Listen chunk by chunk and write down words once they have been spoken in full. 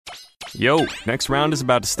Yo, next round is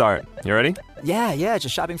about to start. You ready? Yeah,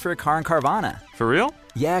 just shopping for a car in Carvana. For real?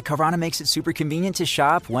 Yeah, Carvana makes it super convenient to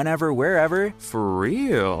shop whenever, wherever. For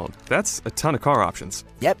real? That's a ton of car options.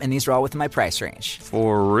 Yep, and these are all within my price range.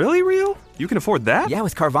 For really real? You can afford that? Yeah,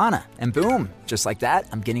 with Carvana. And boom, just like that,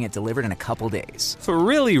 I'm getting it delivered in a couple days. For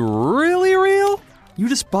really real? You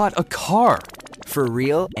just bought a car. For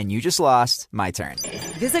real, and you just lost my turn.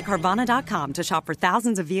 Visit Carvana.com to shop for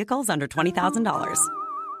thousands of vehicles under $20,000.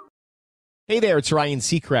 Hey there, it's Ryan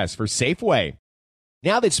Seacrest for Safeway.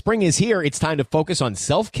 Now that spring is here, it's time to focus on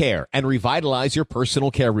self-care and revitalize your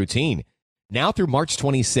personal care routine. Now through March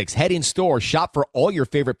 26, head in store, shop for all your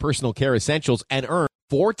favorite personal care essentials, and earn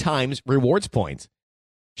 4 times rewards points.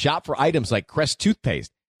 Shop for items like Crest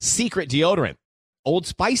toothpaste, Secret deodorant, Old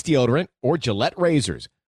Spice deodorant, or Gillette razors.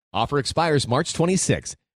 Offer expires March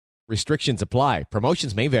 26. Restrictions apply.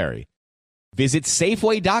 Promotions may vary. Visit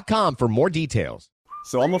Safeway.com for more details.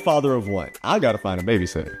 So I'm a father of one. I gotta find a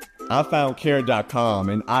babysitter. I found Care.com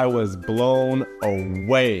and I was blown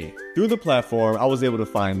away. Through the platform, I was able to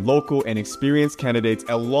find local and experienced candidates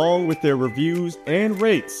along with their reviews and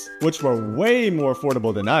rates, which were way more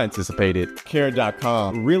affordable than I anticipated.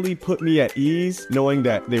 Care.com really put me at ease knowing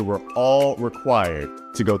that they were all required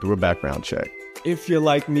to go through a background check. If you're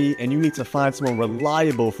like me and you need to find someone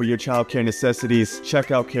reliable for your childcare necessities, check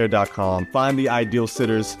out Care.com. Find the ideal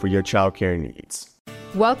sitters for your childcare needs.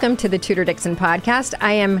 Welcome to the Tudor Dixon podcast.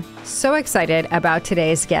 I am so excited about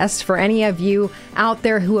today's guest. For any of you out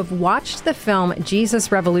there who have watched the film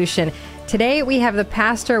Jesus Revolution, today we have the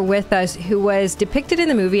pastor with us who was depicted in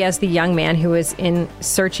the movie as the young man who was in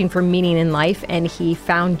searching for meaning in life, and he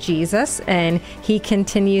found Jesus, and he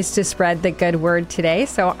continues to spread the good word today.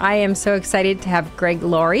 So I am so excited to have Greg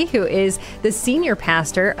Laurie, who is the senior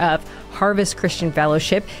pastor of Harvest Christian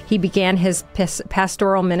Fellowship. He began his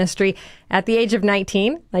pastoral ministry at the age of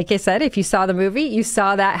 19. Like I said, if you saw the movie, you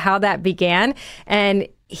saw that how that began. And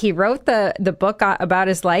he wrote the book about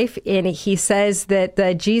his life, and he says that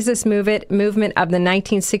the Jesus movement of the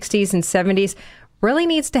 1960s and 70s really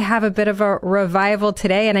needs to have a bit of a revival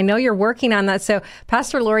today. And I know you're working on that. So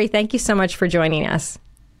Pastor Laurie, thank you so much for joining us.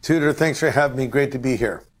 Tudor, thanks for having me. Great to be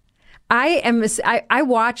here. I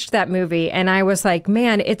watched that movie and I was like,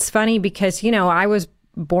 man, it's funny because, you know, I was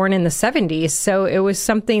born in the 70s. So it was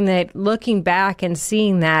something that looking back and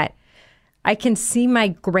seeing that, I can see my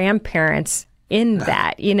grandparents in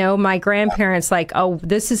that, you know, my grandparents like, oh,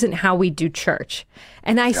 this isn't how we do church.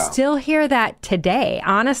 And I still hear that today,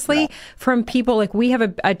 honestly, from people. Like we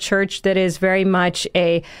have a church that is very much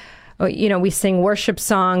you know, we sing worship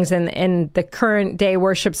songs and the current day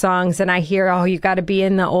worship songs. And I hear, oh, you got to be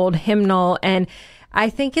in the old hymnal. And I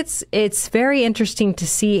think it's very interesting to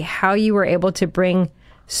see how you were able to bring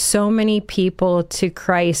so many people to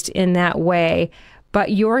Christ in that way.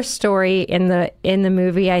 But your story in the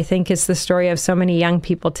movie, I think, is the story of so many young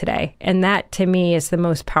people today. And that, to me, is the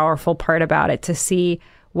most powerful part about it, to see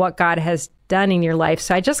what God has done in your life.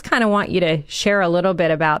 So I just kind of want you to share a little bit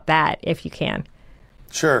about that, if you can.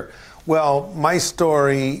 Sure. Well, my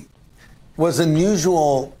story was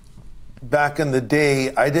unusual back in the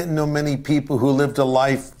day. I didn't know many people who lived a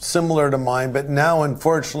life similar to mine, but now,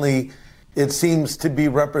 unfortunately, it seems to be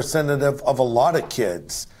representative of a lot of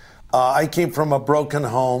kids. I came from a broken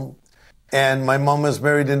home, and my mom was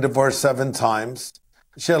married and divorced 7 times.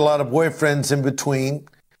 She had a lot of boyfriends in between.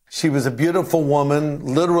 She was a beautiful woman,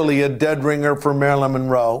 literally a dead ringer for Marilyn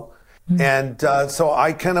Monroe. And so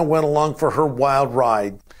I kind of went along for her wild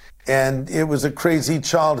ride. And it was a crazy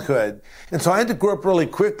childhood. And so I had to grow up really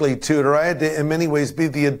quickly, Tudor. I had to, in many ways, be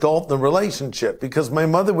the adult in the relationship because my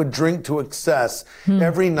mother would drink to excess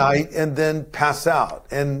every night and then pass out.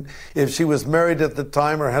 And if she was married at the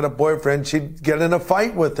time or had a boyfriend, she'd get in a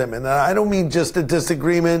fight with him. And I don't mean just a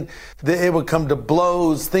disagreement. It would come to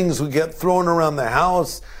blows. Things would get thrown around the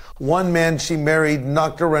house. One man she married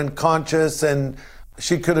knocked her unconscious, and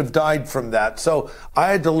she could have died from that. So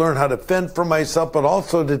I had to learn how to fend for myself, but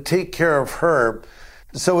also to take care of her.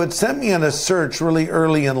 So it sent me on a search really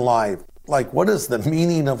early in life. Like, what is the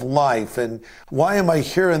meaning of life? And why am I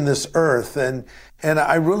here in this earth? And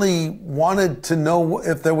I really wanted to know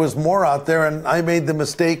if there was more out there. And I made the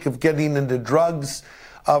mistake of getting into drugs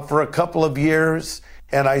for a couple of years.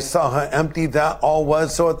 And I saw how empty that all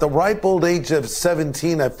was. So at the ripe old age of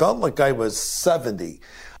 17, I felt like I was 70.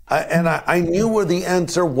 And I knew where the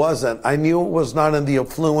answer wasn't. I knew it was not in the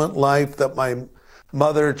affluent life that my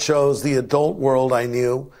mother chose, the adult world I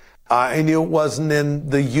knew. I knew it wasn't in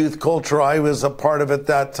the youth culture I was a part of at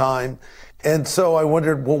that time. And so I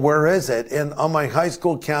wondered, well, where is it? And on my high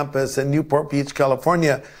school campus in Newport Beach,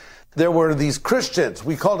 California, there were these Christians.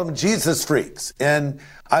 We called them Jesus freaks. And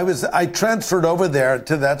I transferred over there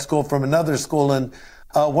to that school from another school. And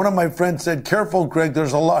one of my friends said, "Careful, Greg,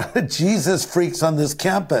 there's a lot of Jesus freaks on this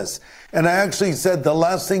campus." And I actually said, the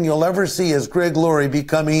last thing you'll ever see is Greg Laurie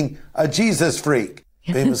becoming a Jesus freak.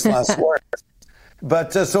 Famous last words.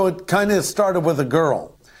 But so it kind of started with a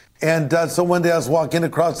girl. And so one day I was walking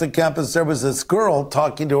across the campus, there was this girl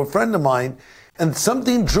talking to a friend of mine, and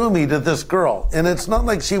something drew me to this girl. And it's not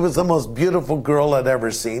like she was the most beautiful girl I'd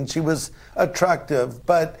ever seen. She was attractive,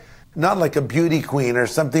 but not like a beauty queen or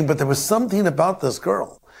something, but there was something about this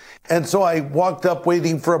girl. And so I walked up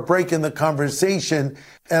waiting for a break in the conversation,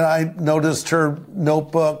 and I noticed her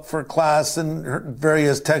notebook for class and her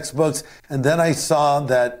various textbooks. And then I saw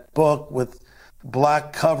that book with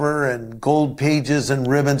black cover and gold pages and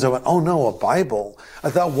ribbons. I went, "Oh no, a Bible." I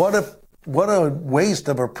thought, what a waste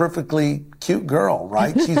of a perfectly cute girl,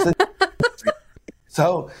 right?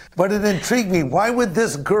 But it intrigued me. Why would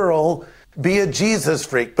this girl be a Jesus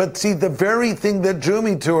freak? But see, the very thing that drew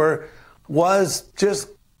me to her was just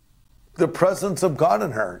the presence of God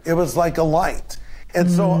in her. It was like a light. And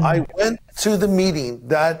so I went to the meeting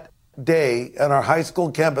that day at our high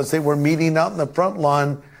school campus. They were meeting out in the front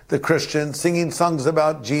lawn, the Christians, singing songs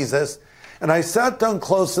about Jesus. And I sat down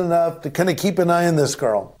close enough to kind of keep an eye on this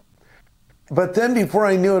girl. But then before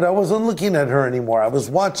I knew it, I wasn't looking at her anymore. I was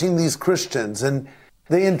watching these Christians, and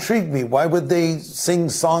they intrigued me. Why would they sing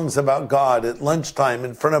songs about God at lunchtime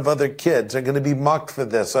in front of other kids? They're going to be mocked for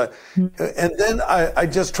this. And then I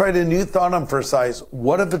just tried a new thought on first eyes.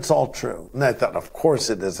 What if it's all true? And I thought, of course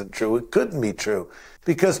it isn't true. It couldn't be true.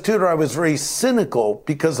 Because, Tudor, I was very cynical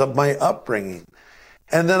because of my upbringing.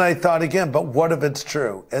 And then I thought again, but what if it's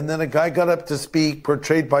true? And then a guy got up to speak,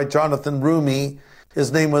 portrayed by Jonathan Rumi.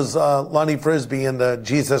 His name was Lonnie Frisbee in the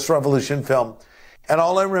Jesus Revolution film. And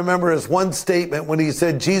all I remember is one statement when he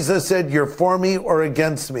said, "Jesus said, you're for me or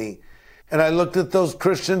against me." And I looked at those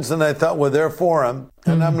Christians and I thought, well, they're for him,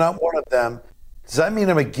 and I'm not one of them. Does that mean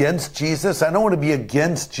I'm against Jesus? I don't want to be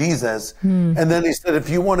against Jesus. And then he said, if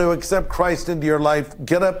you want to accept Christ into your life,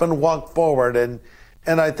 get up and walk forward.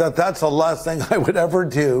 And I thought, that's the last thing I would ever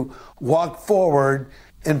do, walk forward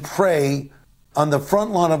and pray on the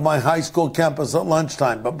front lawn of my high school campus at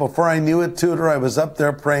lunchtime. But before I knew it, Tudor, I was up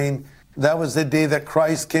there praying. That was the day that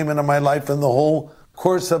Christ came into my life, and the whole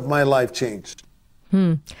course of my life changed.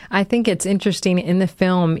 I think it's interesting in the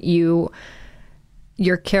film,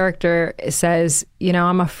 your character says,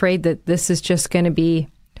 I'm afraid that this is just going to be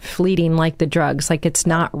fleeting like the drugs, like it's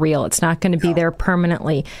not real. It's not going to be there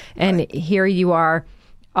permanently. And here you are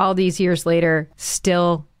all these years later,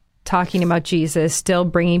 still talking about Jesus, still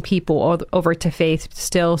bringing people over to faith,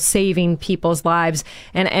 still saving people's lives.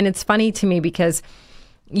 And it's funny to me because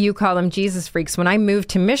you call them Jesus freaks. When I moved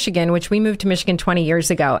to Michigan, which we moved to Michigan 20 years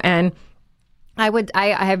ago, and I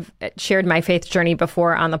have shared my faith journey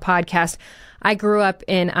before on the podcast. I grew up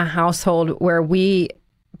in a household where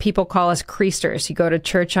people call us creasters. You go to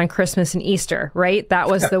church on Christmas and Easter, right? That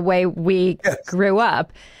was the way we grew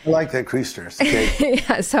up. I like that, creasters. Okay.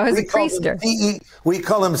 Yeah, so I was a creaster. We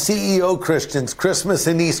call them CEO Christians, Christmas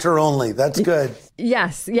and Easter only. That's good.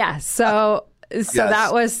 Yes. So that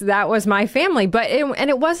was my family. But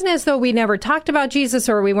it wasn't as though we never talked about Jesus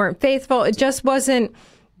or we weren't faithful. It just wasn't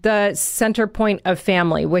the center point of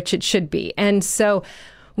family, which it should be. And so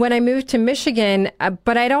when I moved to Michigan,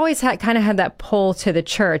 but I'd always had that pull to the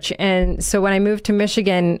church. And so when I moved to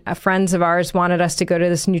Michigan, friends of ours wanted us to go to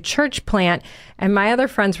this new church plant. And my other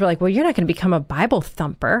friends were like, well, you're not going to become a Bible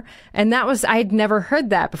thumper. And I'd never heard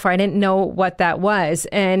that before. I didn't know what that was.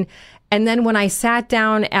 And then when I sat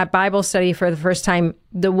down at Bible study for the first time,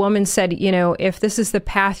 the woman said, if this is the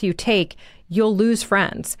path you take, you'll lose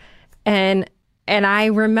friends. And I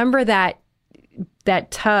remember that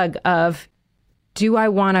tug of, do I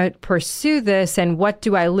want to pursue this, and what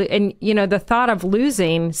do I lose? And, the thought of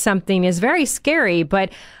losing something is very scary.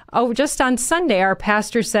 But, just on Sunday, our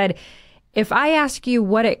pastor said, if I ask you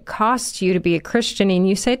what it costs you to be a Christian and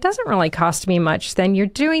you say, it doesn't really cost me much, then you're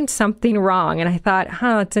doing something wrong. And I thought,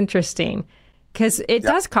 that's interesting, because it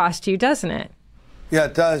does cost you, doesn't it? Yeah,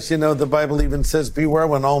 it does. The Bible even says, beware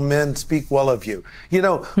when all men speak well of you. We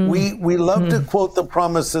love to quote the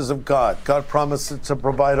promises of God. God promises to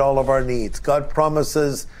provide all of our needs. God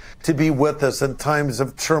promises to be with us in times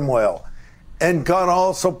of turmoil. And God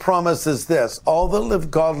also promises this: all that live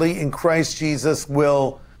godly in Christ Jesus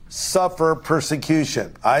will suffer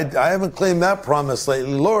persecution. I haven't claimed that promise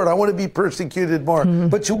lately. Lord, I want to be persecuted more,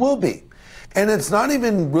 but you will be. And it's not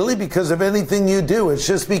even really because of anything you do. It's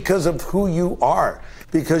just because of who you are,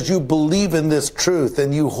 because you believe in this truth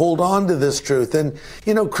and you hold on to this truth. And,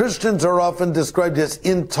 Christians are often described as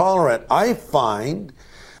intolerant. I find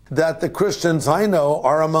that the Christians I know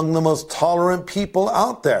are among the most tolerant people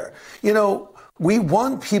out there. We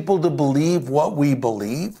want people to believe what we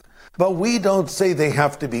believe, but we don't say they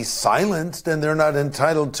have to be silenced and they're not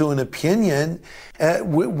entitled to an opinion.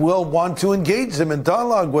 We'll want to engage them and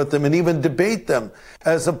dialogue with them and even debate them,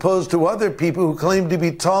 as opposed to other people who claim to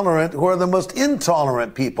be tolerant, who are the most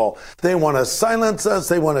intolerant people. They want to silence us.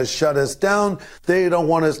 They want to shut us down. They don't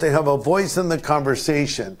want us to have a voice in the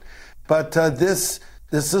conversation. But this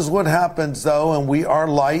is what happens, though, and we are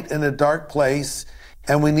light in a dark place,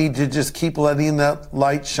 and we need to just keep letting that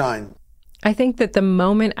light shine. I think that the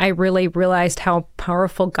moment I really realized how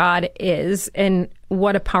powerful God is and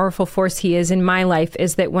what a powerful force he is in my life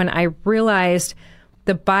is that when I realized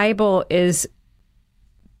the Bible is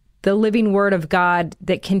the living word of God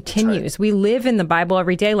that continues. Right. We live in the Bible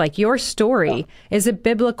every day. Like your story is a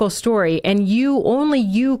biblical story, and only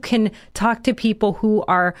you can talk to people who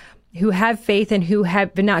have faith and who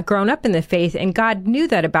have not grown up in the faith. And God knew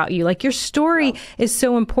that about you. Like your story is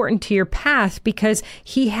so important to your path because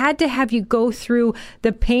he had to have you go through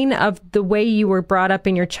the pain of the way you were brought up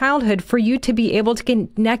in your childhood for you to be able to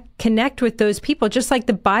connect with those people. Just like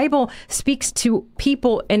the Bible speaks to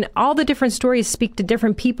people and all the different stories speak to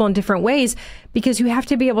different people in different ways, because you have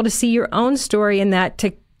to be able to see your own story in that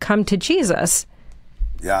to come to Jesus.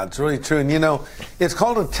 Yeah, it's really true. And it's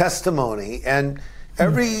called a testimony, and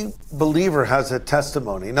every believer has a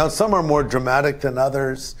testimony. Now, some are more dramatic than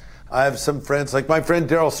others. I have some friends, like my friend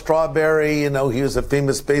Darryl Strawberry, he was a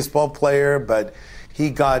famous baseball player, but he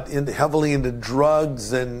got heavily into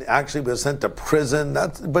drugs and actually was sent to prison.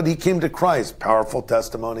 But he came to Christ. Powerful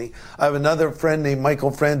testimony. I have another friend named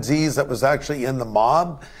Michael Franzese that was actually in the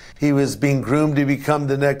mob. He was being groomed to become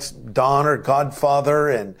the next Don or Godfather,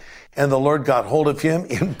 and the Lord got hold of him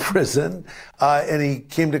in prison, and he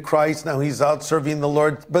came to Christ. Now he's out serving the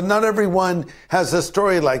Lord. But not everyone has a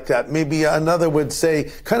story like that. Maybe another would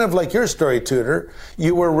say, kind of like your story, Tudor.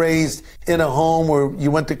 You were raised in a home where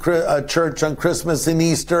you went to church on Christmas and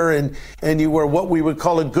Easter, and you were what we would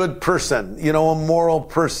call a good person, a moral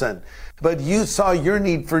person. But you saw your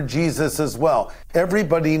need for Jesus as well.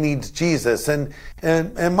 Everybody needs Jesus. And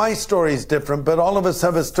my story is different, but all of us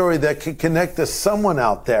have a story that can connect to someone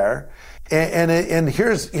out there. And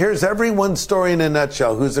here's everyone's story in a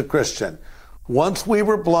nutshell who's a Christian. Once we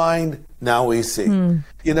were blind, now we see.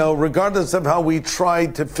 Regardless of how we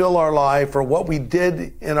tried to fill our life or what we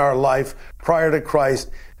did in our life prior to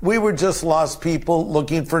Christ, we were just lost people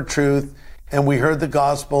looking for truth, and we heard the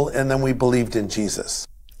gospel, and then we believed in Jesus.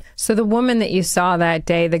 So the woman that you saw that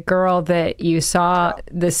day, the girl that you saw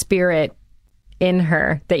the Spirit in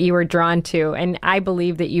her that you were drawn to, and I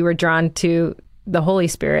believe that you were drawn to the Holy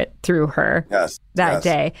Spirit through her that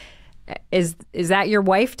day. Is that your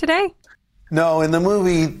wife today? No, in the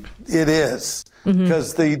movie it is,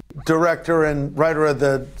 because the director and writer of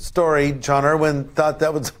the story, John Irwin, thought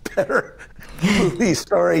that was a better movie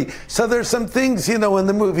story. So there's some things, in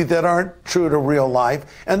the movie that aren't true to real life,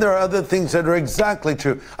 and there are other things that are exactly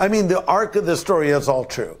true. I mean, the arc of the story is all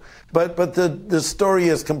true, but the story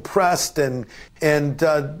is compressed, and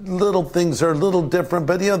little things are a little different.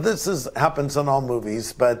 But this happens in all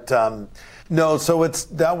movies. But no, so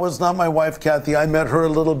that was not my wife, Kathy. I met her a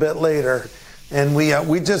little bit later, and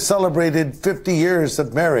we just celebrated 50 years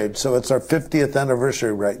of marriage. So it's our 50th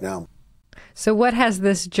anniversary right now. So what has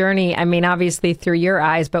this journey, obviously through your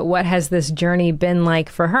eyes, but what has this journey been like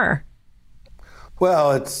for her?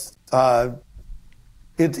 Well, it's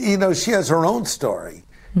she has her own story.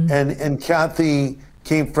 And Kathy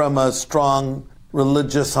came from a strong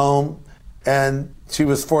religious home, and she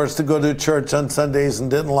was forced to go to church on Sundays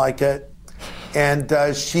and didn't like it.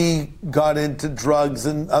 And she got into drugs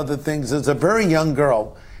and other things as a very young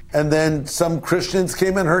girl. And then some Christians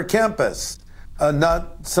came in her campus.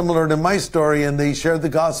 Not similar to my story, and they shared the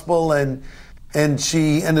gospel, and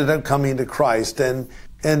she ended up coming to Christ.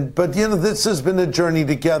 But this has been a journey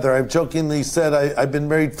together. I've jokingly said I've been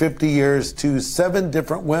married 50 years to 7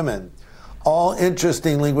 different women, all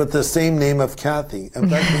interestingly with the same name of Kathy. In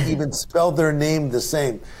fact, they even spelled their name the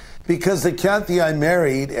same. Because the Kathy I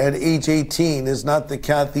married at age 18 is not the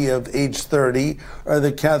Kathy of age 30 or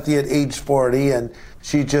the Kathy at age 40, and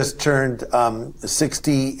she just turned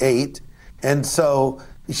 68. And so,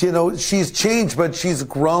 she's changed, but she's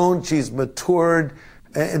grown, she's matured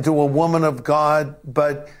into a woman of God.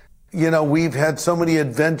 But, we've had so many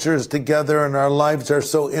adventures together, and our lives are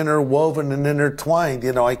so interwoven and intertwined.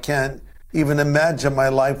 I can't even imagine my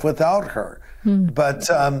life without her. But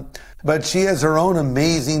she has her own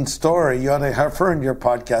amazing story. You ought to have her in your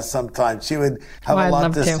podcast sometime. She would have a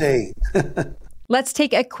lot to say. Let's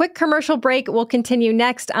take a quick commercial break. We'll continue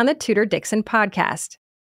next on the Tudor Dixon podcast.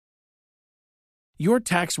 Your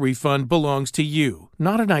tax refund belongs to you,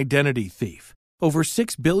 not an identity thief. Over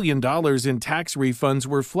 $6 billion in tax refunds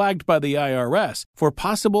were flagged by the IRS for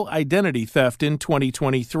possible identity theft in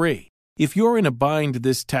 2023. If you're in a bind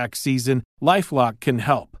this tax season, LifeLock can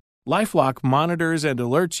help. LifeLock monitors and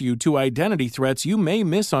alerts you to identity threats you may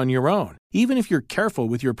miss on your own, even if you're careful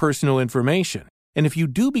with your personal information. And if you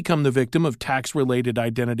do become the victim of tax-related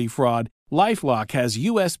identity fraud, LifeLock has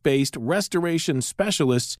U.S.-based restoration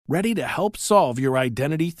specialists ready to help solve your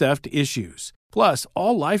identity theft issues. Plus,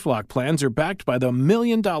 all LifeLock plans are backed by the $1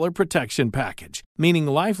 Million Protection Package, meaning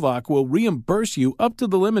LifeLock will reimburse you up to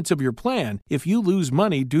the limits of your plan if you lose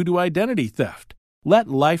money due to identity theft. Let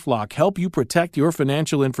LifeLock help you protect your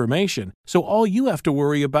financial information, so all you have to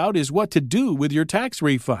worry about is what to do with your tax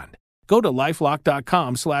refund. Go to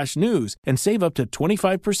LifeLock.com/news and save up to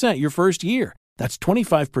 25% your first year. That's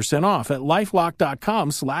 25% off at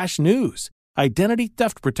LifeLock.com/news. Identity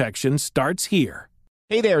theft protection starts here.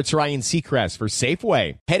 Hey there, it's Ryan Seacrest for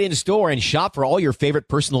Safeway. Head in store and shop for all your favorite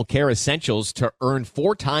personal care essentials to earn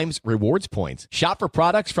 4 times rewards points. Shop for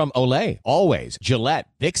products from Olay, Always, Gillette,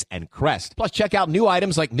 Vicks, and Crest. Plus, check out new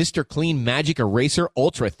items like Mr. Clean Magic Eraser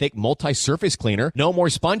Ultra Thick Multi-Surface Cleaner. No more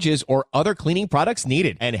sponges or other cleaning products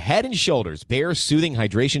needed. And Head & Shoulders Bare Soothing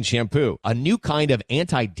Hydration Shampoo, a new kind of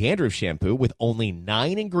anti-dandruff shampoo with only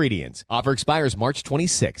 9 ingredients. Offer expires March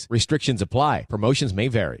 26. Restrictions apply. Promotions may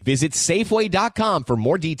vary. Visit Safeway.com for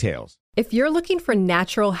more details. If you're looking for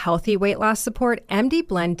natural, healthy weight loss support, MD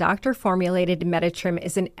Blend doctor-formulated Meditrim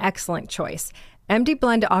is an excellent choice. MD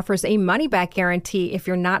Blend offers a money-back guarantee if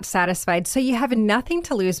you're not satisfied, so you have nothing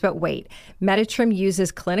to lose but weight. Meditrim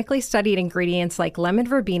uses clinically studied ingredients like lemon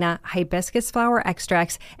verbena, hibiscus flower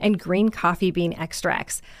extracts, and green coffee bean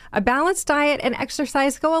extracts. A balanced diet and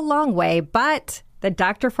exercise go a long way, but the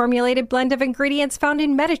doctor-formulated blend of ingredients found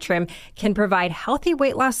in Meditrim can provide healthy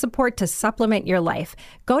weight loss support to supplement your life.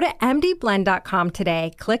 Go to mdblend.com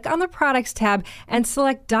today, click on the Products tab, and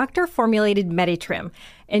select Doctor-Formulated Meditrim.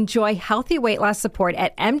 Enjoy healthy weight loss support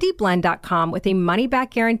at mdblend.com with a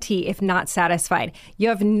money-back guarantee if not satisfied. You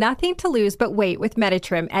have nothing to lose but weight with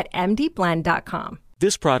Meditrim at mdblend.com.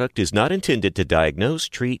 This product is not intended to diagnose,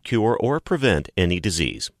 treat, cure, or prevent any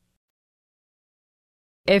disease.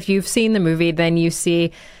 If you've seen the movie, then you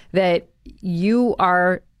see that you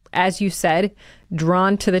are, as you said,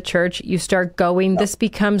 drawn to the church. You start going. This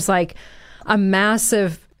becomes like a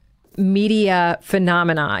massive media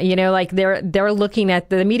phenomena. You know, like they're looking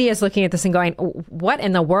at, the media is looking at this and going, what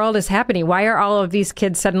in the world is happening? Why are all of these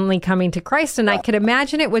kids suddenly coming to Christ? And I could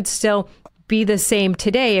imagine it would still be the same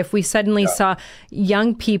today if we suddenly saw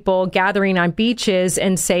young people gathering on beaches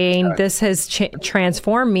and saying, this has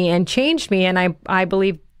transformed me and changed me. And I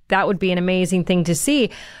believe that would be an amazing thing to see.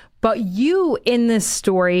 But you in this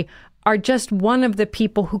story are just one of the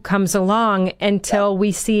people who comes along until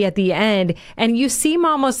we see at the end. And you seem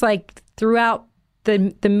almost like throughout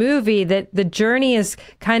the movie that the journey is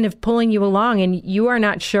kind of pulling you along and you are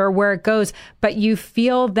not sure where it goes, but you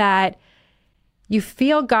feel God's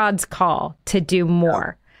call to do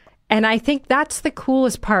more. And I think that's the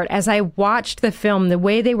coolest part. As I watched the film, the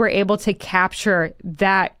way they were able to capture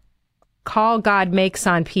that call God makes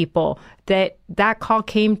on people, that call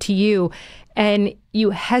came to you and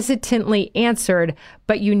you hesitantly answered,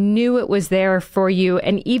 but you knew it was there for you.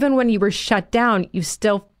 And even when you were shut down, you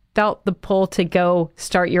still felt the pull to go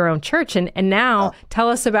start your own church. And now tell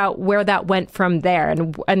us about where that went from there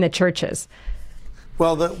and the churches.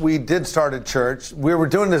 Well, we did start a church. We were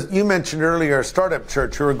doing this. You mentioned earlier a startup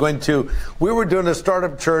church. We were doing a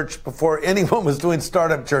startup church before anyone was doing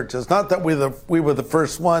startup churches. Not that we were the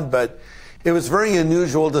first one, but it was very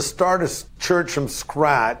unusual to start a church from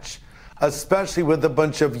scratch, especially with a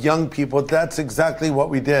bunch of young people. That's exactly what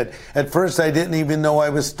we did. At first, I didn't even know I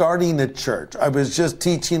was starting a church. I was just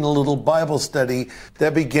teaching a little Bible study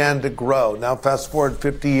that began to grow. Now, fast forward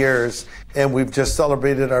 50 years, and we've just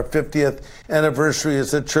celebrated our 50th anniversary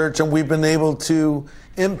as a church, and we've been able to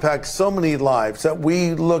impact so many lives that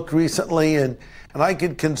we looked recently, and I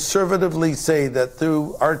could conservatively say that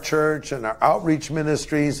through our church and our outreach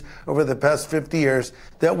ministries over the past 50 years,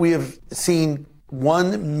 that we have seen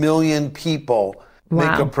 1 million people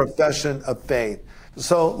make a profession of faith.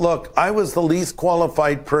 So look, I was the least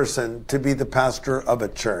qualified person to be the pastor of a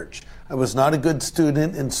church. I was not a good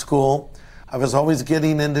student in school. I was always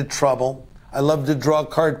getting into trouble. I love to draw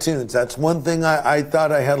cartoons. That's one thing I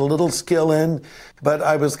thought I had a little skill in, but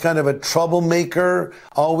I was kind of a troublemaker,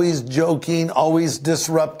 always joking, always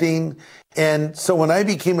disrupting. And so when I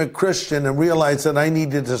became a Christian and realized that I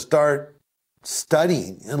needed to start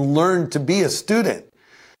studying and learn to be a student,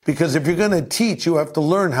 because if you're going to teach, you have to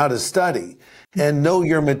learn how to study and know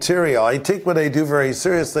your material. I take what I do very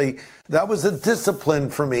seriously. That was a discipline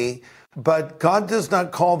for me, but God does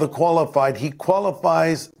not call the qualified. He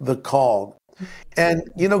qualifies the called. And,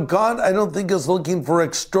 God, I don't think is looking for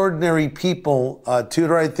extraordinary people,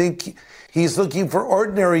 Tudor. I think he's looking for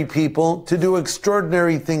ordinary people to do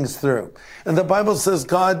extraordinary things through. And the Bible says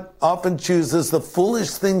God often chooses the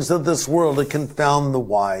foolish things of this world to confound the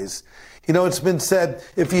wise. It's been said,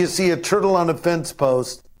 if you see a turtle on a fence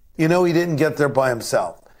post, he didn't get there by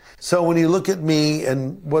himself. So when you look at me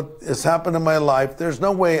and what has happened in my life, there's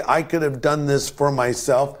no way I could have done this for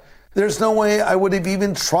myself. There's no way I would have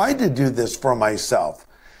even tried to do this for myself.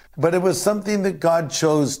 But it was something that God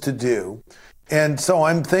chose to do. And so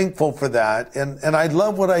I'm thankful for that. And I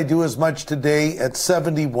love what I do as much today at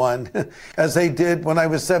 71 as I did when I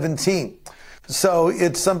was 17. So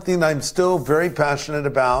it's something I'm still very passionate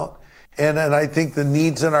about. And I think the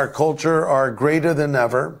needs in our culture are greater than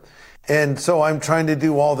ever. And so I'm trying to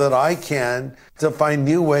do all that I can to find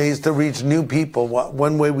new ways to reach new people.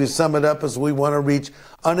 One way we sum it up is we want to reach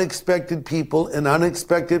unexpected people in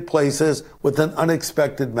unexpected places with an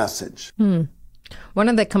unexpected message. One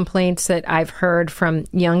of the complaints that I've heard from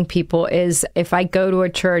young people is if I go to a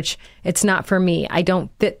church, it's not for me. I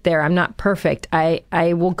don't fit there. I'm not perfect. I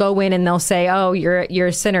will go in and they'll say, oh, you're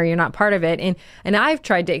a sinner. You're not part of it. And I've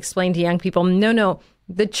tried to explain to young people, no,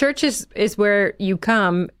 the church is where you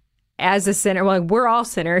come as a sinner. Well, we're all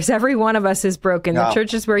sinners. Every one of us is broken. Yeah. The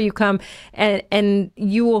church is where you come and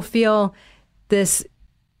you will feel this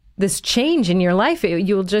change in your life.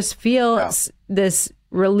 You'll just feel this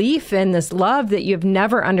relief and this love that you've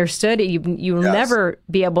never understood. You'll never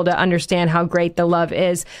be able to understand how great the love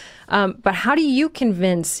is. But how do you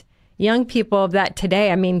convince young people of that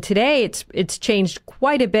today? I mean, today it's changed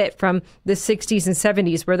quite a bit from the 60s and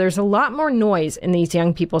 70s, where there's a lot more noise in these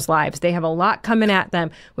young people's lives. They have a lot coming at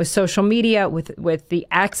them with social media, with the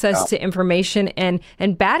access to information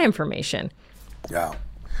and bad information. Yeah.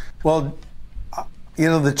 Well,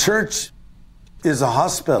 the church is a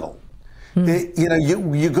hospital.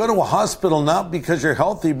 You go to a hospital not because you're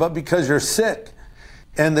healthy, but because you're sick.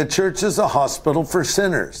 And the church is a hospital for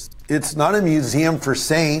sinners. It's not a museum for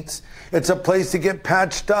saints. It's a place to get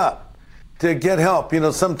patched up, to get help.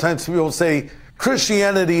 Sometimes people say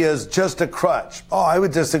Christianity is just a crutch. Oh, I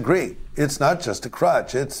would disagree. It's not just a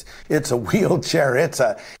crutch. It's a wheelchair.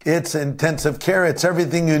 It's intensive care. It's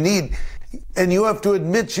everything you need. And you have to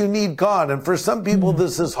admit you need God. And for some people,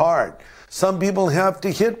 this is hard. Some people have to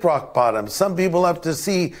hit rock bottom. Some people have to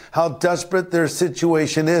see how desperate their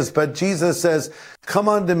situation is. But Jesus says, come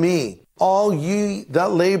unto me, all ye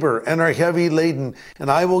that labor and are heavy laden, and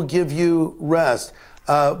I will give you rest.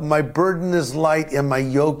 My burden is light and my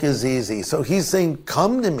yoke is easy. So he's saying,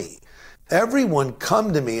 come to me. Everyone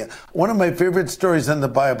come to me. One of my favorite stories in the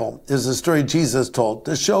Bible is the story Jesus told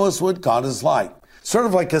to show us what God is like. Sort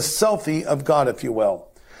of like a selfie of God, if you will.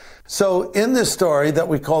 So in this story that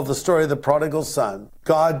we call the story of the prodigal son,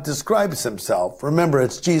 God describes himself. Remember,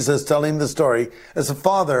 it's Jesus telling the story as a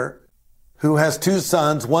father who has two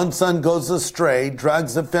sons. One son goes astray,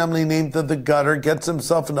 drags the family name to the gutter, gets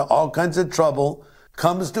himself into all kinds of trouble,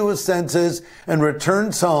 comes to his senses, and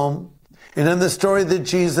returns home. And in the story that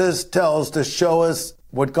Jesus tells to show us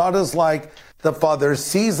what God is like, the father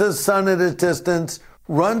sees his son at a distance,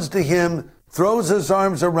 runs to him, throws his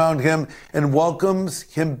arms around him, and welcomes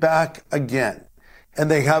him back again.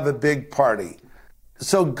 And they have a big party.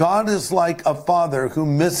 So God is like a father who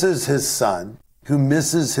misses his son, who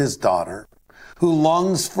misses his daughter, who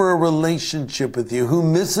longs for a relationship with you, who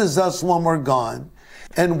misses us when we're gone,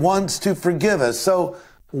 and wants to forgive us. So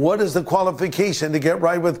what is the qualification to get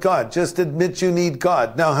right with God? Just admit you need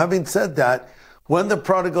God. Now, having said that, when the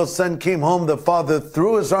prodigal son came home, the father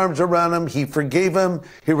threw his arms around him. He forgave him.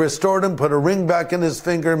 He restored him, put a ring back in his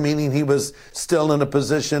finger, meaning he was still in a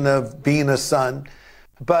position of being a son.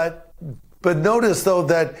 But notice, though,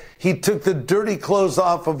 that he took the dirty clothes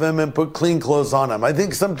off of him and put clean clothes on him. I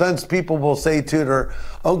think sometimes people will say, Tudor,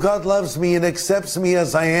 oh, God loves me and accepts me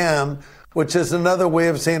as I am, which is another way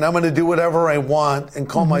of saying I'm going to do whatever I want and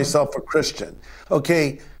call myself a Christian.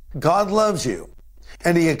 Okay, God loves you.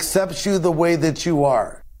 And he accepts you the way that you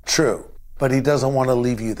are. True. But he doesn't want to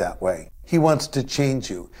leave you that way. He wants to change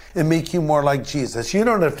you and make you more like Jesus. You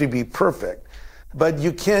don't have to be perfect, but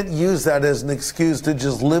you can't use that as an excuse to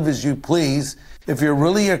just live as you please. If you're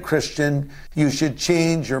really a Christian, you should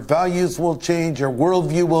change. Your values will change. Your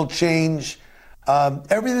worldview will change.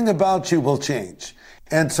 Everything about you will change.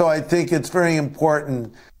 And so I think it's very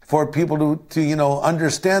important for people to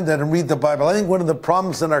understand that and read the Bible. I think one of the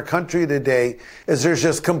problems in our country today is there's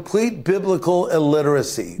just complete biblical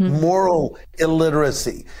illiteracy, moral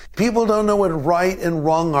illiteracy. People don't know what right and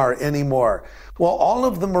wrong are anymore. Well, all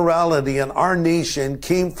of the morality in our nation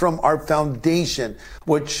came from our foundation,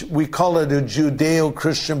 which we call it a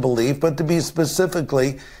Judeo-Christian belief, but to be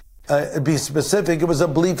specific, it was a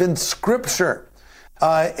belief in Scripture.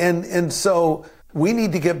 And so we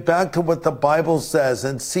need to get back to what the Bible says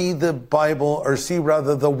and see the Bible, or see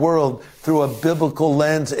rather the world, through a biblical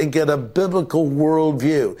lens and get a biblical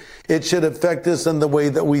worldview. It should affect us in the way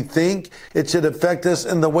that we think. It should affect us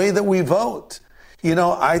in the way that we vote.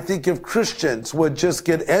 I think if Christians would just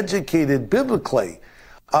get educated biblically,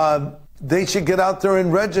 they should get out there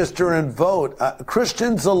and register and vote.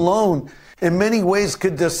 Christians alone, in many ways,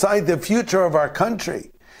 could decide the future of our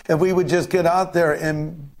country if we would just get out there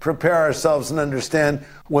and prepare ourselves and understand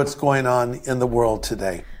what's going on in the world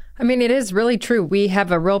today. I mean, it is really true. We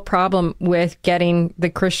have a real problem with getting the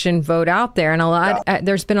Christian vote out there. And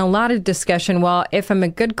there's been a lot of discussion, well, if I'm a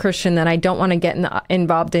good Christian, then I don't want to get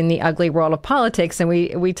involved in the ugly world of politics. And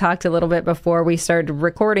we talked a little bit before we started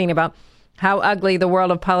recording about how ugly the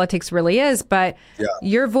world of politics really is. But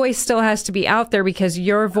your voice still has to be out there because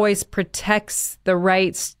your voice protects the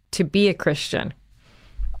rights to be a Christian.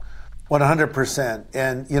 100%.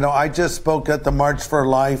 And, I just spoke at the March for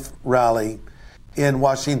Life rally in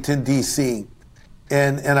Washington, D.C.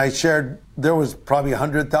 And I shared, there was probably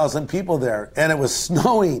 100,000 people there, and it was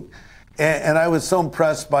snowing. And I was so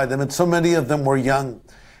impressed by them, and so many of them were young.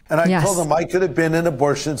 And I told them I could have been an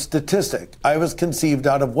abortion statistic. I was conceived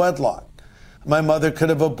out of wedlock. My mother could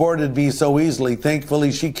have aborted me so easily.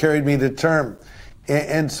 Thankfully, she carried me to term.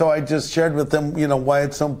 And so I just shared with them, why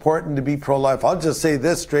it's so important to be pro-life. I'll just say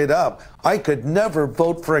this straight up. I could never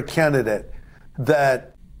vote for a candidate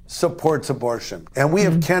that supports abortion. And we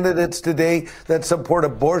have candidates today that support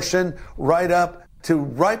abortion right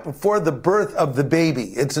before the birth of the baby.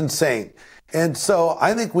 It's insane. And so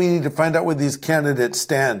I think we need to find out where these candidates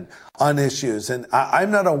stand on issues. And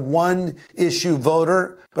I'm not a one-issue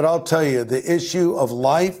voter, but I'll tell you, the issue of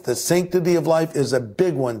life, the sanctity of life, is a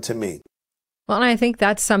big one to me. Well, and I think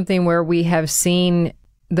that's something where we have seen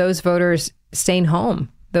those voters staying home.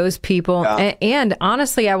 Those people. Yeah. And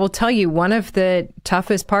honestly, I will tell you, one of the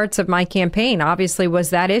toughest parts of my campaign, obviously,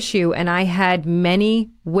 was that issue. And I had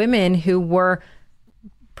many women who were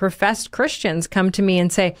professed Christians come to me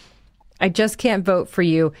and say, I just can't vote for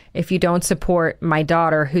you if you don't support my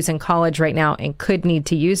daughter who's in college right now and could need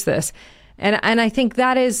to use this. And I think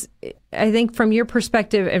that is, from your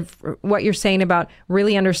perspective of what you're saying about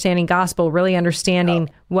really understanding gospel, really understanding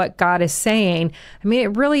what God is saying. I mean,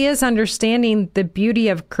 it really is understanding the beauty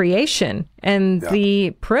of creation and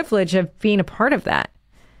the privilege of being a part of that.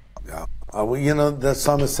 Yeah. The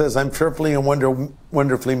psalmist says, I'm fearfully and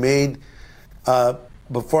wonderfully made.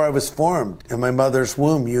 Before I was formed in my mother's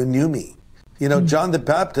womb, you knew me. John the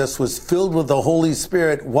Baptist was filled with the Holy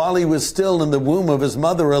Spirit while he was still in the womb of his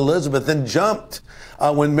mother Elizabeth, and jumped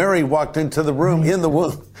when Mary walked into the room in the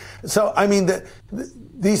womb. So, I mean,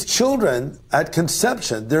 these children at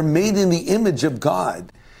conception, they're made in the image of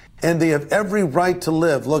God, and they have every right to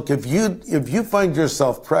live. Look, if you find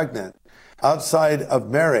yourself pregnant outside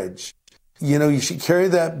of marriage, you should carry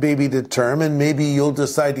that baby to term, and maybe you'll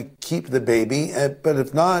decide to keep the baby. But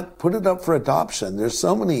if not, put it up for adoption. There's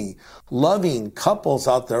so many loving couples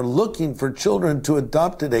out there looking for children to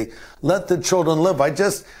adopt today. Let the children live. I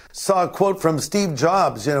just saw a quote from Steve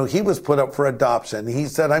Jobs. He was put up for adoption. He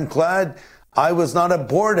said, I'm glad I was not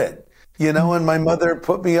aborted. And my mother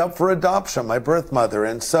put me up for adoption, my birth mother.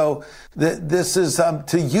 And so this is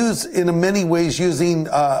to use, in many ways, using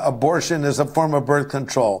abortion as a form of birth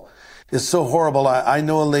control is so horrible. I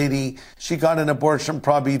know a lady, she got an abortion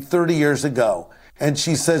probably 30 years ago, and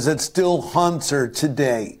she says it still haunts her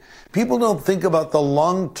today. People don't think about the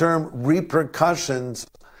long-term repercussions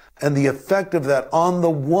and the effect of that on the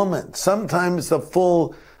woman. Sometimes the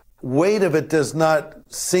full weight of it does not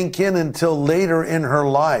sink in until later in her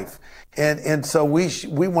life. And so we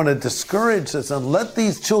want to discourage this and let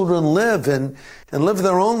these children live and live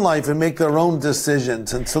their own life and make their own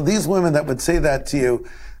decisions. And so these women that would say that to you,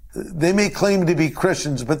 they may claim to be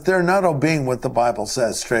Christians, but they're not obeying what the Bible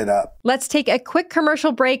says straight up. Let's take a quick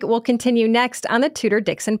commercial break. We'll continue next on the Tudor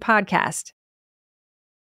Dixon podcast.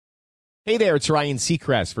 Hey there, it's Ryan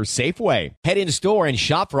Seacrest for Safeway. Head in store and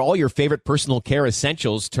shop for all your favorite personal care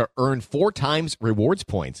essentials to earn 4 times rewards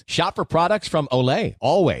points. Shop for products from Olay,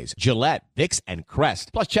 Always, Gillette, Vicks, and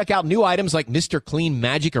Crest. Plus, check out new items like Mr. Clean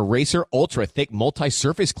Magic Eraser Ultra Thick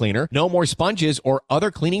Multi-Surface Cleaner. No more sponges or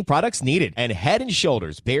other cleaning products needed. And Head &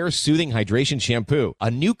 Shoulders Bare Soothing Hydration Shampoo,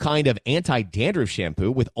 a new kind of anti-dandruff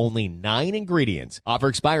shampoo with only 9 ingredients. Offer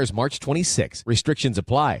expires March 26. Restrictions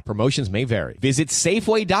apply. Promotions may vary. Visit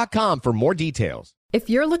Safeway.com for more details. If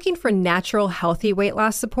you're looking for natural, healthy weight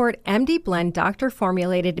loss support, MD Blend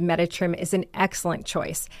doctor-formulated Meditrim is an excellent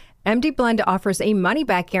choice. MD Blend offers a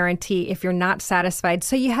money-back guarantee if you're not satisfied,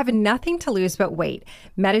 so you have nothing to lose but weight.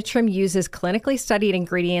 Meditrim uses clinically studied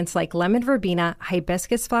ingredients like lemon verbena,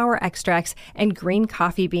 hibiscus flower extracts, and green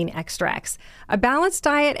coffee bean extracts. A balanced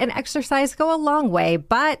diet and exercise go a long way,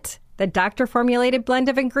 but the doctor-formulated blend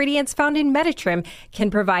of ingredients found in Meditrim can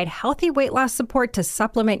provide healthy weight loss support to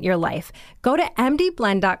supplement your life. Go to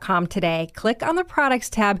mdblend.com today, click on the Products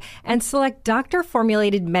tab, and select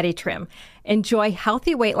doctor-formulated Meditrim. Enjoy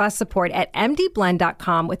healthy weight loss support at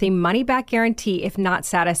mdblend.com with a money-back guarantee if not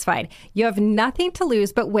satisfied. You have nothing to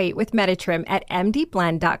lose but weight with Meditrim at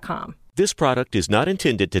mdblend.com. This product is not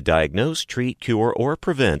intended to diagnose, treat, cure, or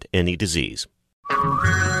prevent any disease.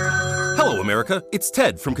 Hello, America. It's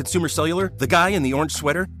Ted from Consumer Cellular, the guy in the orange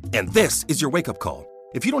sweater, and this is your wake-up call.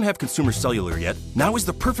 If you don't have Consumer Cellular yet, now is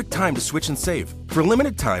the perfect time to switch and save. For a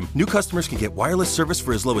limited time, new customers can get wireless service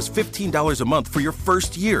for as low as $15 a month for your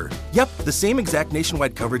first year. Yep, the same exact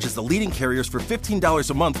nationwide coverage as the leading carriers for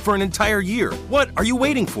 $15 a month for an entire year. What are you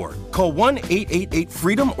waiting for? Call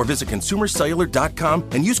 1-888-FREEDOM or visit consumercellular.com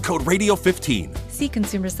and use code RADIO15. See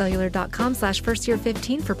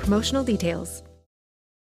consumercellular.com/firstyear15 for promotional details.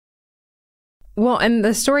 Well, and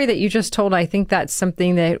the story that you just told, I think that's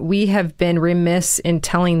something that we have been remiss in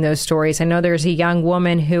telling those stories. I know there's a young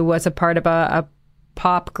woman who was a part of a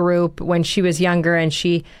pop group when she was younger, and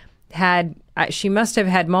she must have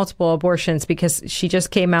had multiple abortions because she just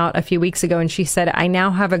came out a few weeks ago and she said, I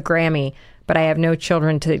now have a Grammy, but I have no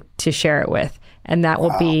children to share it with. And that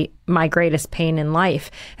will be my greatest pain in life.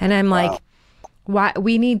 And I'm like, why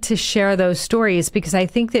we need to share those stories, because I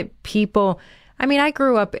think that people... I mean, I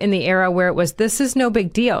grew up in the era where it was, this is no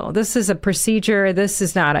big deal. This is a procedure. This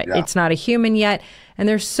is not it's not a human yet. And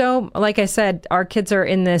there's so, like I said, our kids are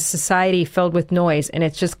in this society filled with noise, and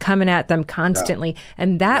it's just coming at them constantly.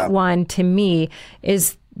 And that one, to me,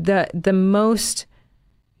 is the most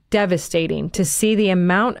devastating, to see the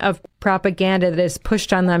amount of propaganda that is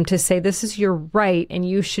pushed on them to say, this is your right and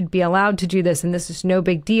you should be allowed to do this and this is no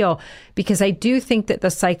big deal. Because I do think that the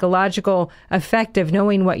psychological effect of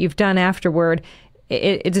knowing what you've done afterward,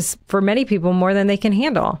 it is for many people more than they can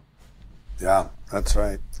handle. Yeah, that's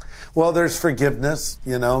right. Well, there's forgiveness,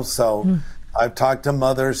 so I've talked to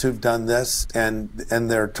mothers who've done this and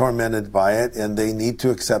they're tormented by it, and they need to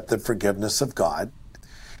accept the forgiveness of God.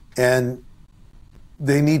 And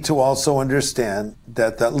they need to also understand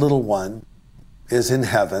that that little one is in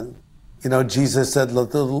heaven. Jesus said, let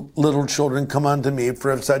the little children come unto me,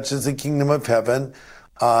 for if such is the kingdom of heaven.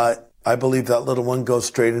 I believe that little one goes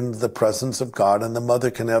straight into the presence of God, and the mother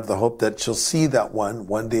can have the hope that she'll see that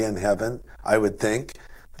one day in heaven, I would think.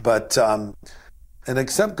 But, and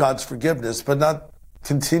accept God's forgiveness, but not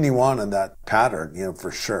continue on in that pattern, for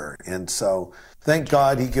sure. And so thank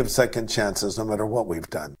God he gives second chances no matter what we've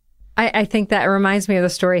done. I think that reminds me of the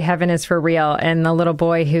story Heaven is for Real, and the little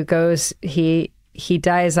boy who goes, he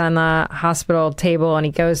dies on the hospital table, and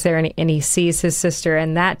he goes there and he sees his sister.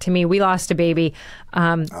 And that, to me, we lost a baby.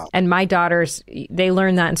 And my daughters, they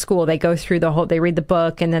learn that in school. They go through they read the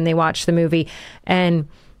book and then they watch the movie. And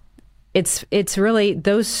it's really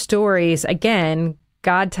those stories, again,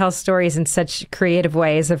 God tells stories in such creative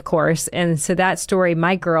ways, of course. And so that story,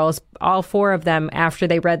 my girls, all 4 of them, after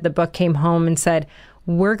they read the book, came home and said,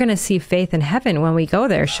 we're going to see Faith in heaven when we go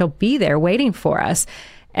there. She'll be there waiting for us.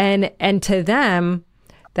 And to them,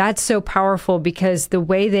 that's so powerful, because the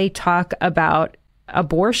way they talk about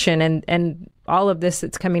abortion and all of this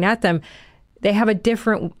that's coming at them, they have a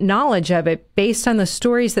different knowledge of it based on the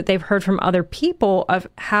stories that they've heard from other people of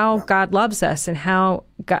how God loves us and how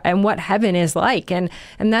God, and what heaven is like. And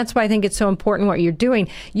that's why I think it's so important what you're doing.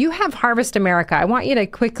 You have Harvest America. I want you to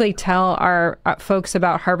quickly tell our folks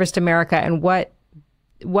about Harvest America and what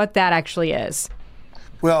that actually is.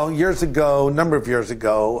 Well, a number of years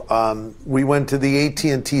ago, we went to the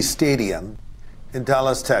AT&T Stadium in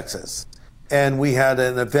Dallas, Texas. And we had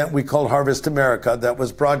an event we called Harvest America that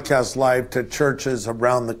was broadcast live to churches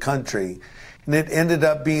around the country. And it ended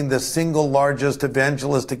up being the single largest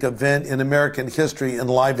evangelistic event in American history in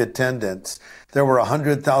live attendance. There were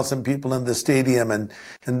 100,000 people in the stadium, and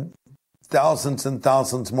thousands and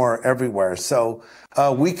thousands more everywhere. So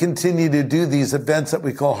we continue to do these events that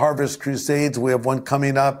we call Harvest Crusades. We have one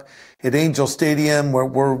coming up at Angel Stadium where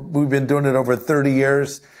we've been doing it over 30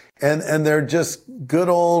 years. And they're just good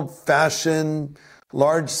old-fashioned,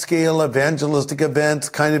 large-scale evangelistic events,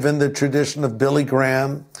 kind of in the tradition of Billy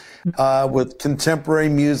Graham, with contemporary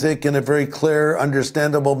music and a very clear,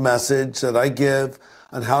 understandable message that I give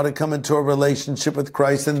on how to come into a relationship with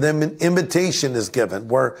Christ. And then an invitation is given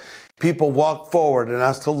where people walk forward and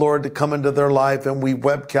ask the Lord to come into their life, and we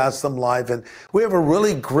webcast them live. And we have a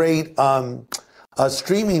really great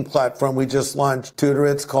streaming platform we just launched, Tudor.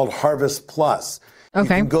 It's called Harvest Plus.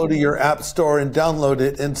 Okay. You can go to your app store and download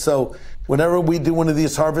it. And so whenever we do one of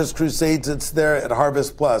these Harvest Crusades, it's there at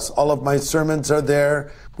Harvest Plus. All of my sermons are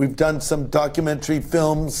there. We've done some documentary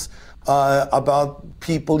films about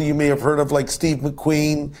people you may have heard of, like Steve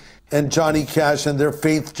McQueen and Johnny Cash and their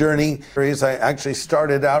faith journey. I actually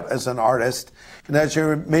started out as an artist. And as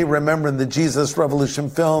you may remember in the Jesus Revolution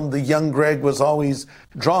film, the young Greg was always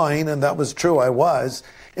drawing, and that was true, I was.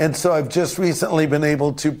 And so I've just recently been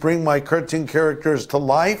able to bring my cartoon characters to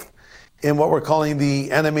life in what we're calling the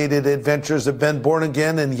Animated Adventures of Ben Born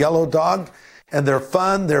Again and Yellow Dog. And they're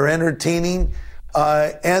fun, they're entertaining,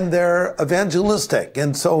 and they're evangelistic.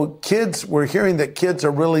 And so we're hearing that kids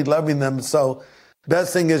are really loving them. So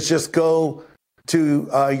best thing is just go to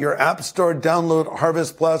your app store, download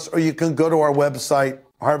Harvest Plus, or you can go to our website,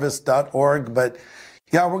 harvest.org. But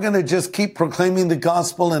yeah, we're going to just keep proclaiming the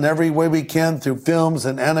gospel in every way we can through films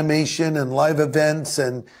and animation and live events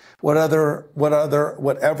and whatever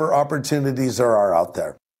opportunities there are out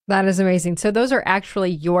there. That is amazing. So those are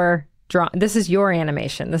actually this is your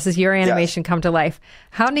animation. This is your animation come to life.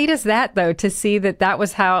 How neat is that, though, to see that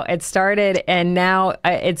was how it started, and now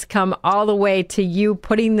it's come all the way to you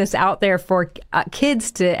putting this out there for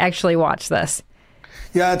kids to actually watch this?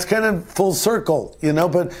 Yeah, it's kind of full circle,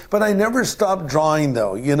 but I never stop drawing,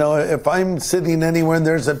 though. If I'm sitting anywhere and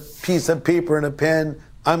there's a piece of paper and a pen,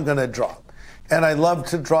 I'm going to draw. And I love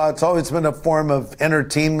to draw. It's always been a form of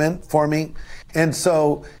entertainment for me. And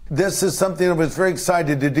so this is something I was very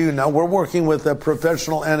excited to do. Now, we're working with a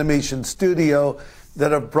professional animation studio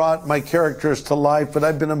that have brought my characters to life, but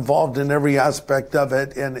I've been involved in every aspect of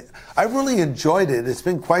it. And I really enjoyed it. It's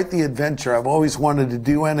been quite the adventure. I've always wanted to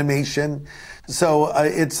do animation. So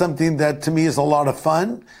it's something that to me is a lot of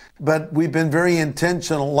fun. But we've been very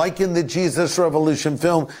intentional, like in the Jesus Revolution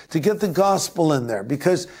film, to get the gospel in there.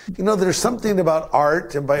 Because, there's something about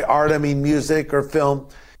art, and by art I mean music or film.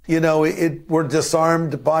 We're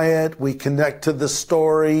disarmed by it. We connect to the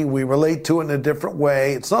story. We relate to it in a different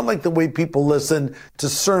way. It's not like the way people listen to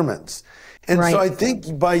sermons. And so I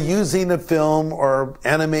think by using a film or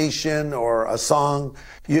animation or a song,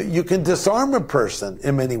 you can disarm a person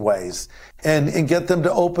in many ways and get them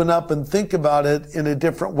to open up and think about it in a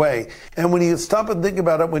different way. And when you stop and think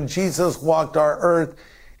about it, when Jesus walked our earth,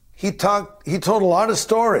 he told a lot of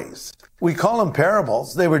stories. We call them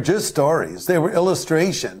parables. They were just stories. They were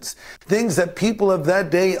illustrations, things that people of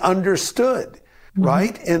that day understood,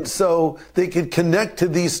 right? And so they could connect to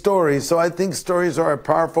these stories. So I think stories are a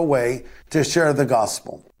powerful way to share the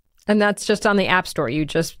gospel. And that's just on the App Store. You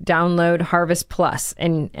just download Harvest Plus,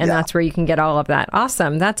 and that's where you can get all of that.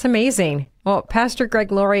 Awesome. That's amazing. Well, Pastor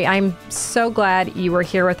Greg Laurie, I'm so glad you were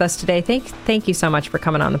here with us today. Thank you so much for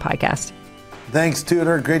coming on the podcast. Thanks,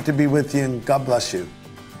 Tudor. Great to be with you, and God bless you.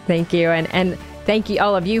 Thank you. And thank you,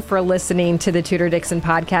 all of you, for listening to the Tudor Dixon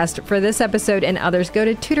podcast. For this episode and others, go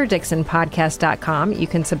to TudorDixonPodcast.com. You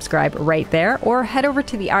can subscribe right there, or head over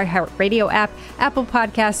to the iHeartRadio app, Apple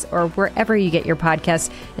Podcasts, or wherever you get your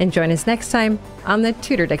podcasts, and join us next time on the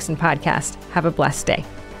Tudor Dixon podcast. Have a blessed day.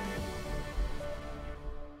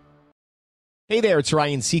 Hey there, it's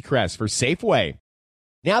Ryan Seacrest for Safeway.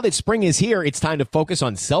 Now that spring is here, it's time to focus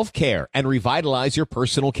on self-care and revitalize your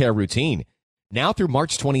personal care routine. Now through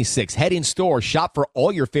March 26, head in store, shop for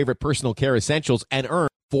all your favorite personal care essentials, and earn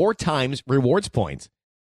 4 times rewards points.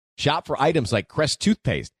 Shop for items like Crest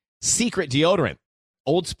toothpaste, Secret deodorant,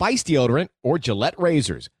 Old Spice deodorant, or Gillette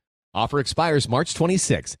razors. Offer expires March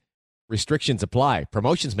 26. Restrictions apply.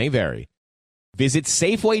 Promotions may vary. Visit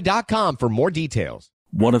Safeway.com for more details.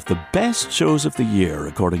 One of the best shows of the year,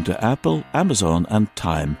 according to Apple, Amazon, and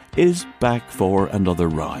Time, is back for another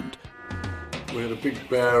round. We had a big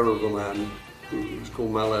bear of a man who was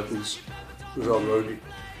called Mal Evans, who was our roadie.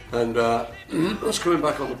 And I was coming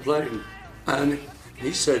back on the plane, and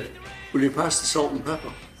he said, "Will you pass the salt and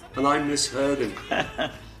pepper?" And I misheard him.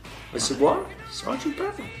 I said, "What? Sergeant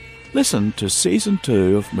Pepper?" Listen to Season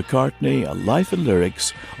 2 of McCartney, A Life in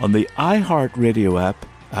Lyrics on the iHeartRadio app,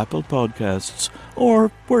 Apple Podcasts, or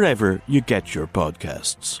wherever you get your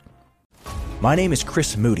podcasts. My name is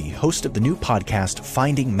Chris Moody, host of the new podcast,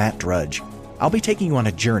 Finding Matt Drudge. I'll be taking you on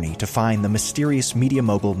a journey to find the mysterious media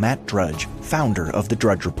mogul Matt Drudge, founder of The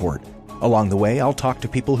Drudge Report. Along the way, I'll talk to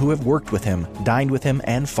people who have worked with him, dined with him,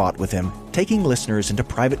 and fought with him, taking listeners into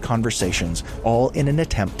private conversations, all in an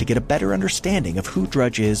attempt to get a better understanding of who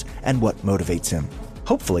Drudge is and what motivates him.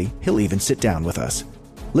 Hopefully, he'll even sit down with us.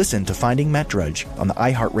 Listen to Finding Matt Drudge on the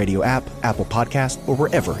iHeartRadio app, Apple Podcast, or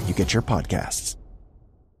wherever you get your podcasts.